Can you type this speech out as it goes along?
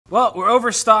Well, we're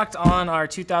overstocked on our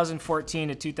 2014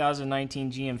 to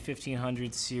 2019 GM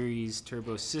 1500 series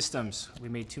turbo systems. We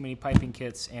made too many piping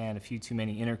kits and a few too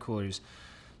many intercoolers.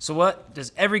 So what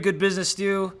does every good business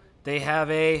do? They have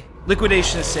a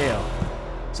liquidation sale.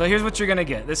 So here's what you're gonna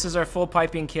get. This is our full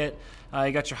piping kit.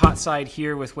 You got your hot side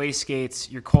here with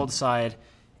wastegates, your cold side,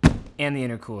 and the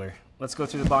intercooler. Let's go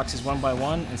through the boxes one by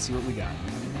one and see what we got.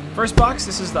 First box,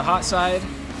 this is the hot side.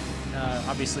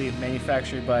 Obviously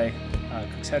manufactured by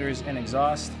Cook's Headers and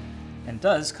Exhaust, and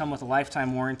does come with a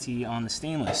lifetime warranty on the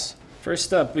stainless.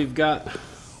 First up, we've got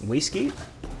wastegate,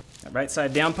 right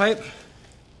side downpipe.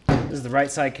 This is the right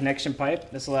side connection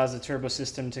pipe. This allows the turbo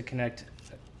system to connect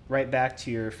right back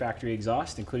to your factory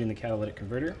exhaust, including the catalytic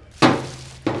converter.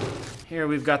 Here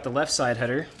we've got the left side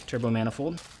header, turbo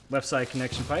manifold, left side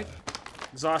connection pipe,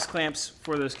 exhaust clamps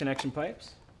for those connection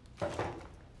pipes,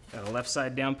 got a left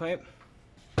side downpipe,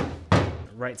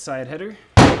 right side header,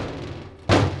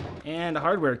 and a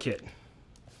hardware kit.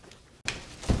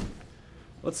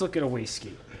 Let's look at a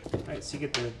wastegate. All right, so you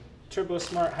get the Turbo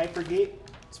Smart Hyper Gate.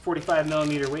 It's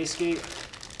 45mm wastegate.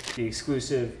 The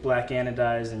exclusive black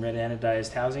anodized and red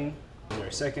anodized housing is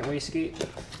our second wastegate.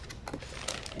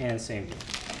 And same thing.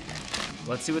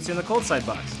 Let's see what's in the cold side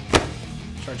box.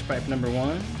 Charge pipe number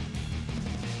 1.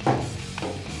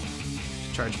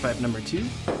 Charge pipe number 2.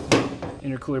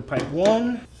 Intercooler pipe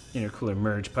 1. Intercooler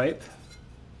merge pipe.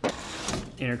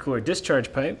 Intercooler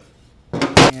discharge pipe,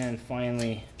 and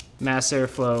finally mass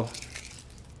airflow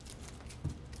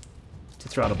to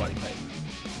throttle body pipe.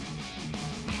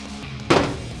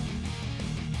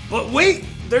 But wait,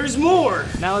 there's more!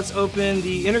 Now let's open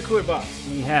the intercooler box.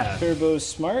 We have Turbo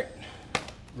Smart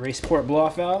race port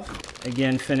blow-off valve,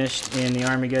 again finished in the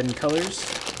Armageddon colors.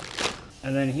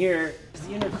 And then here is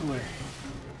the intercooler.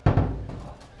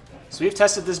 So we've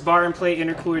tested this bar and plate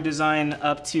intercooler design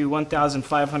up to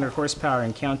 1,500 horsepower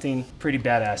and counting. Pretty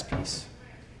badass piece.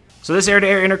 So this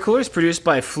air-to-air intercooler is produced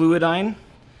by Fluidyne,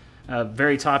 a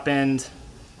very top-end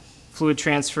fluid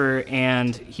transfer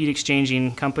and heat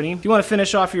exchanging company. If you want to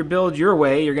finish off your build your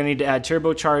way, you're going to need to add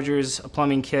turbochargers, a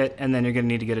plumbing kit, and then you're going to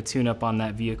need to get a tune-up on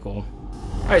that vehicle.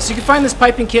 All right, so you can find this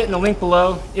piping kit in the link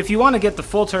below. If you want to get the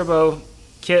full turbo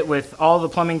kit with all the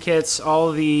plumbing kits,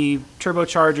 all the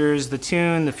turbochargers, the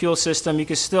tune, the fuel system, you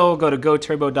can still go to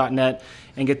goturbo.net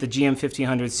and get the GM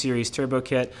 1500 series turbo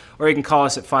kit, or you can call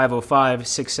us at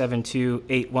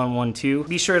 505-672-8112.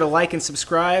 Be sure to like and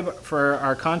subscribe for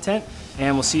our content,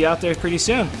 and we'll see you out there pretty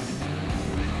soon.